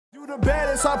the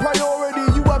baddest, high priority.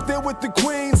 You up there with the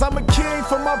queens. I'm a king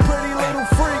for my pretty little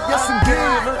freak. Yes,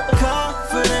 indeed.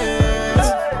 Confidence.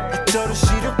 I told her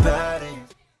she the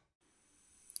baddest.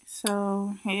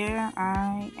 So here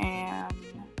I am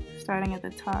starting at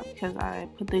the top because I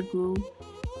put the glue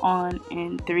on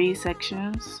in 3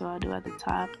 sections. So I do at the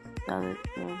top, the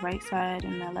right side,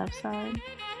 and the left side.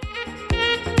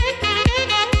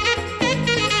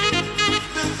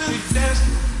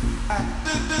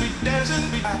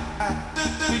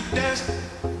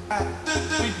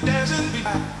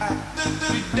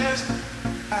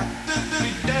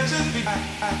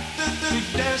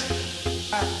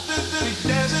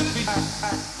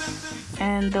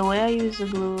 And the way I use the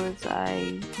glue is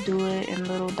I do it in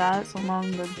little dots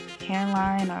along the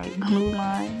hairline or glue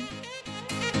line.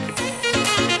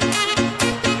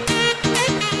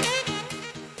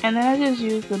 And then I just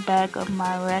use the back of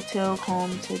my rat tail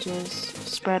comb to just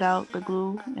spread out the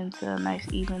glue into a nice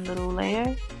even little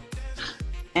layer.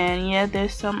 And yeah,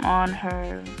 there's some on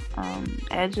her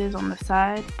edges on the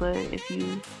side, but if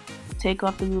you take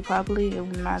off the glue properly, it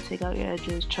will not take out your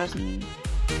edges, trust me.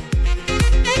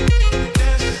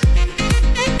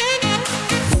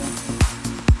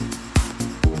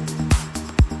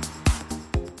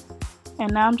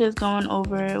 And now I'm just going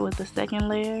over it with the second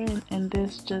layer, and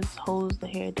this just holds the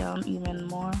hair down even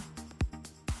more.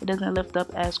 It doesn't lift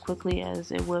up as quickly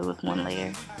as it would with one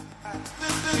layer.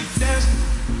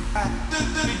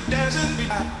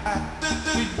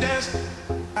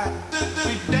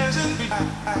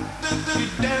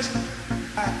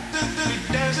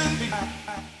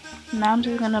 Now I'm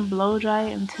just gonna blow dry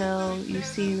it until you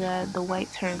see that the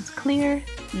white turns clear,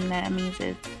 and that means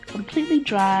it's completely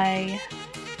dry.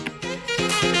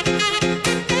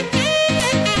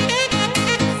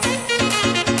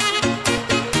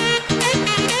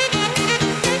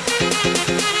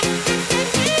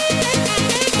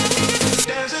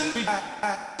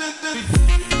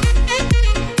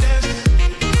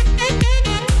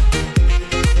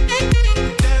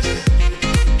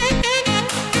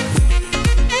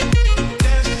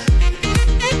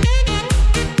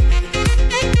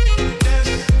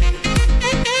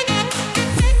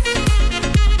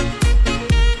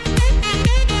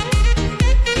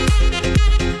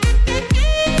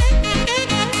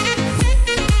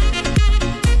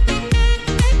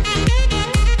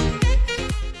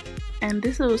 And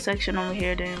this little section over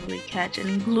here didn't really catch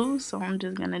any glue, so I'm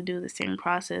just gonna do the same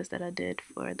process that I did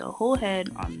for the whole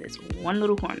head on this one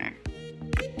little corner.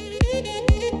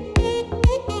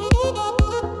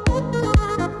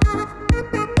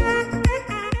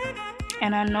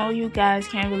 And I know you guys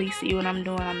can't really see what I'm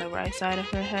doing on the right side of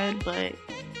her head, but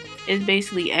it's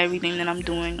basically everything that I'm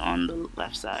doing on the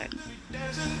left side.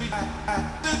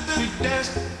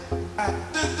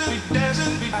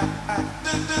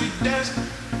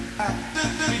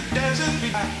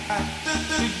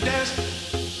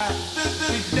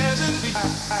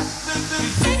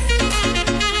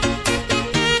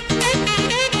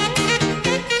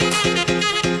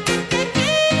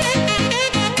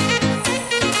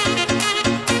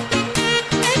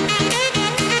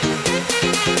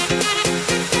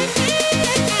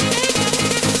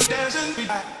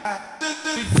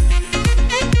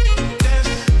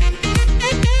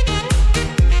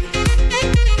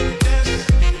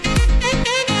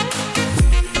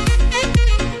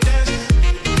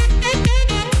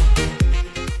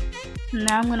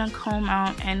 Now I'm gonna comb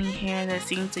out any hair that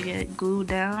seems to get glued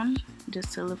down,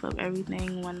 just to lift up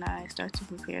everything when I start to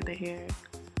prepare the hair.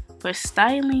 For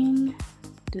styling,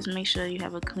 just make sure you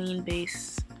have a clean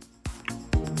base.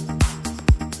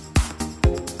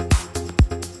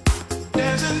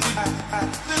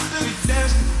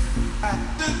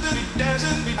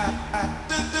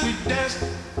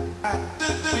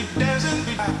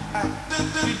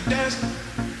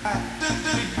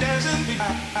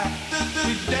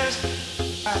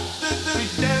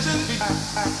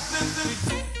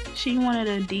 She wanted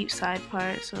a deep side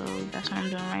part, so that's what I'm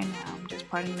doing right now. I'm just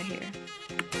parting the hair.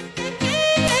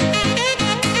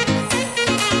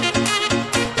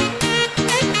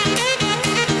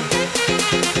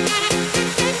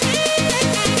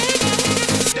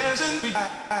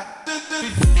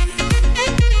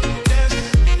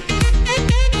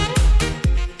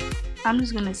 I'm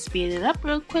just gonna speed it up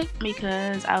real quick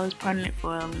because I was parting it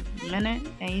for a minute,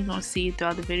 and you're gonna see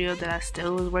throughout the video that I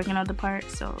still was working on the part,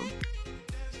 so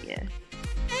yeah.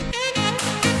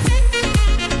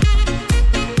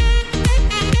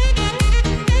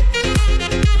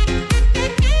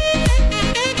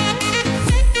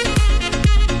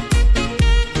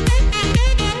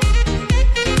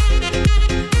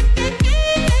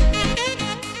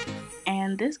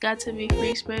 got to be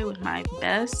free spray with my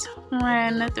best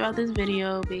friend throughout this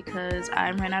video because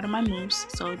I ran out of my mousse,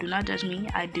 so do not judge me.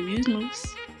 I do use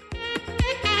mousse.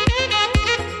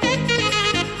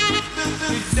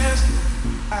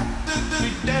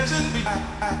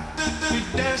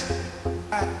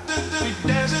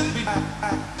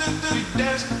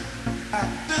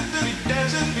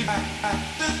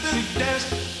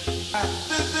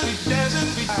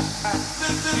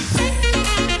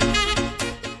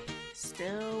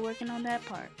 Still working on that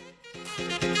part.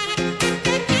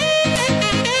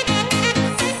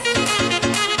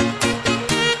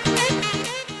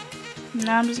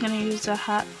 Now I'm just going to use the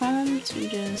hot comb to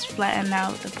just flatten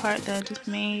out the part that I just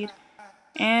made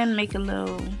and make a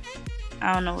little,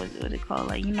 I don't know what it's called,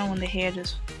 like, you know when the hair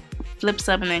just flips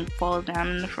up and then falls down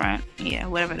in the front? Yeah,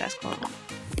 whatever that's called.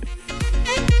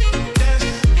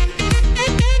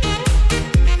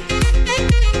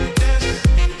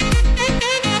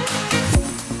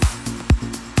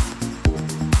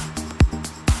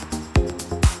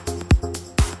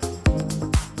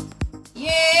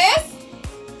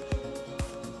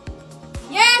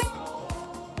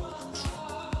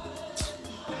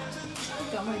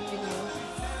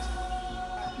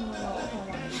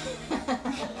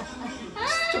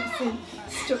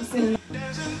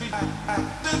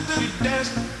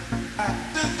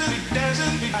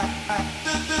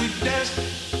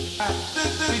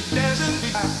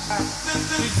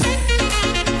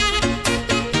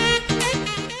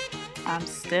 I'm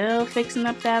still fixing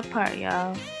up that part,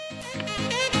 y'all.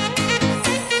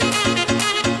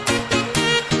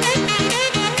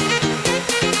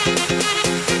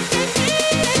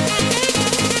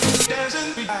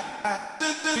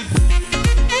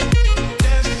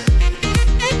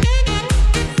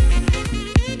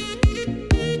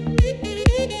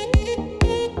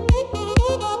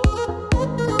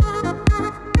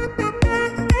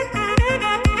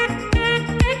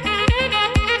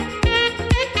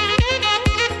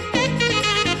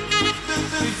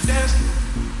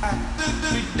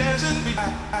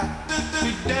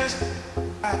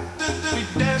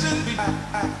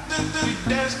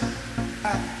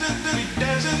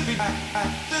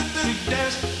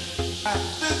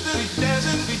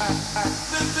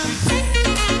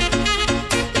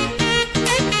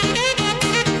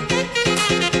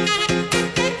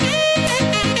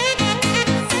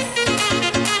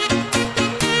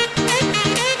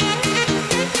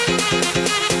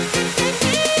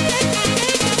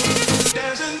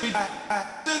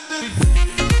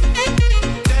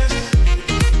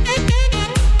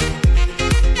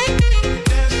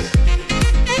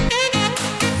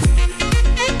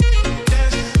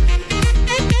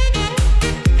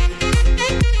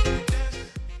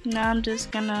 Now I'm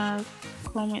just gonna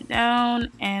comb it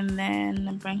down and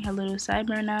then bring her little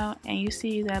sideburn out, and you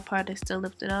see that part is still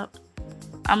lifted up.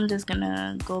 I'm just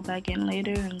gonna go back in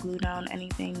later and glue down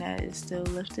anything that is still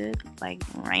lifted, like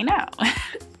right now.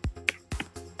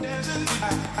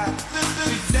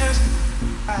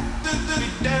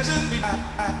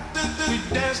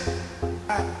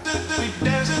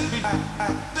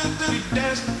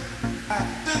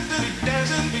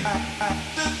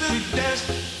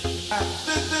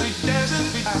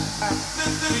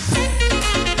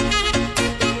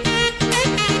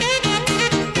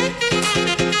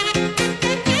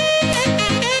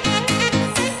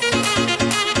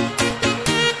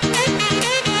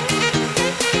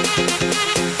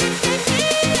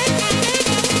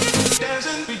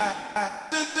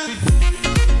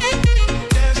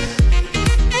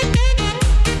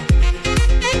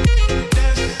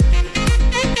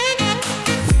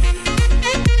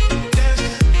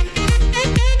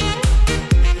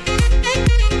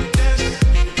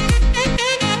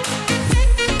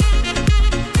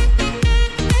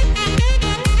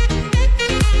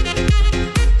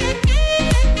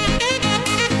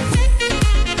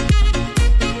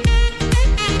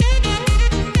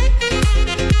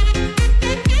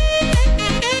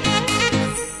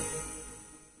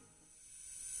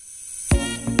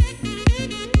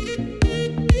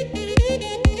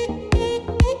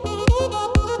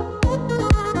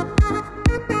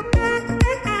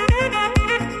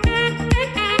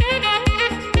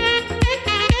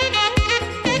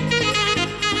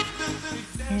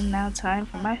 Time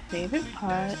for my favorite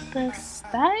part, the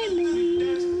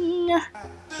styling.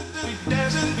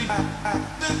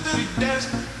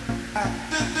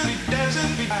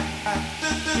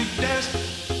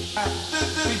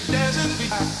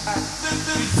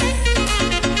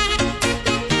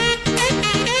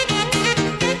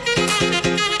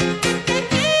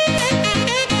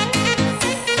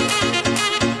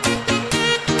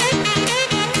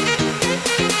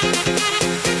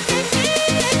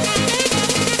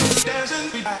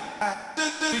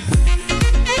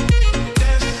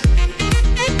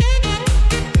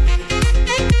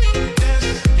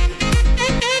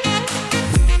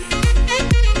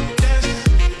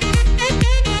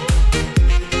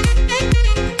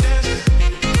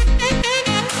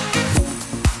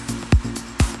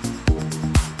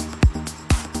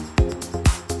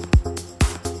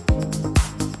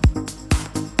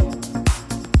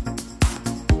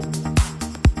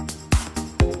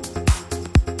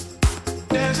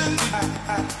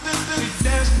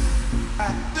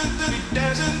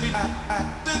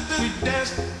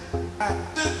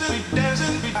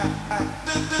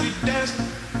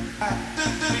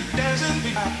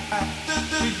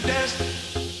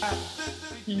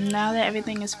 Now that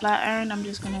everything is flat ironed, I'm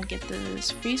just gonna get this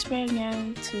freeze spray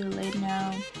again to lay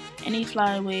down any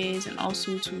flyaways and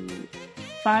also to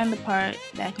find the part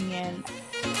back again.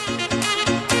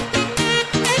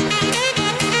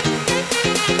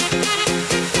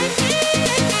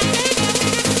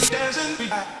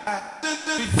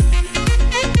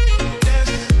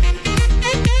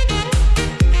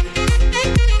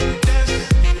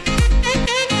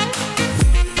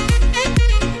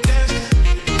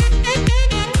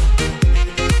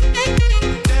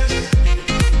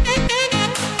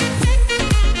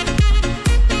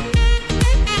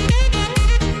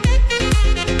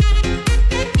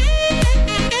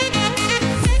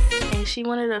 She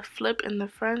wanted a flip in the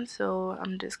front, so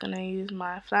I'm just gonna use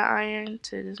my flat iron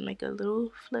to just make a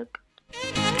little flip.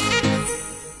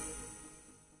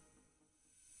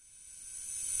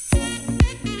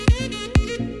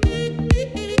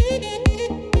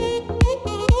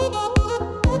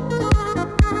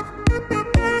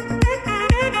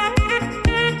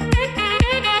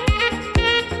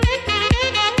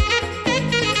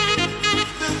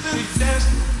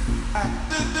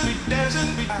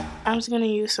 I'm just going to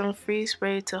use some freeze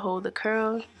spray to hold the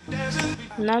curl.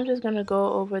 And I'm just going to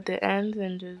go over the ends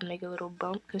and just make a little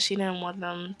bump because she didn't want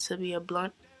them to be a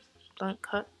blunt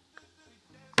cut.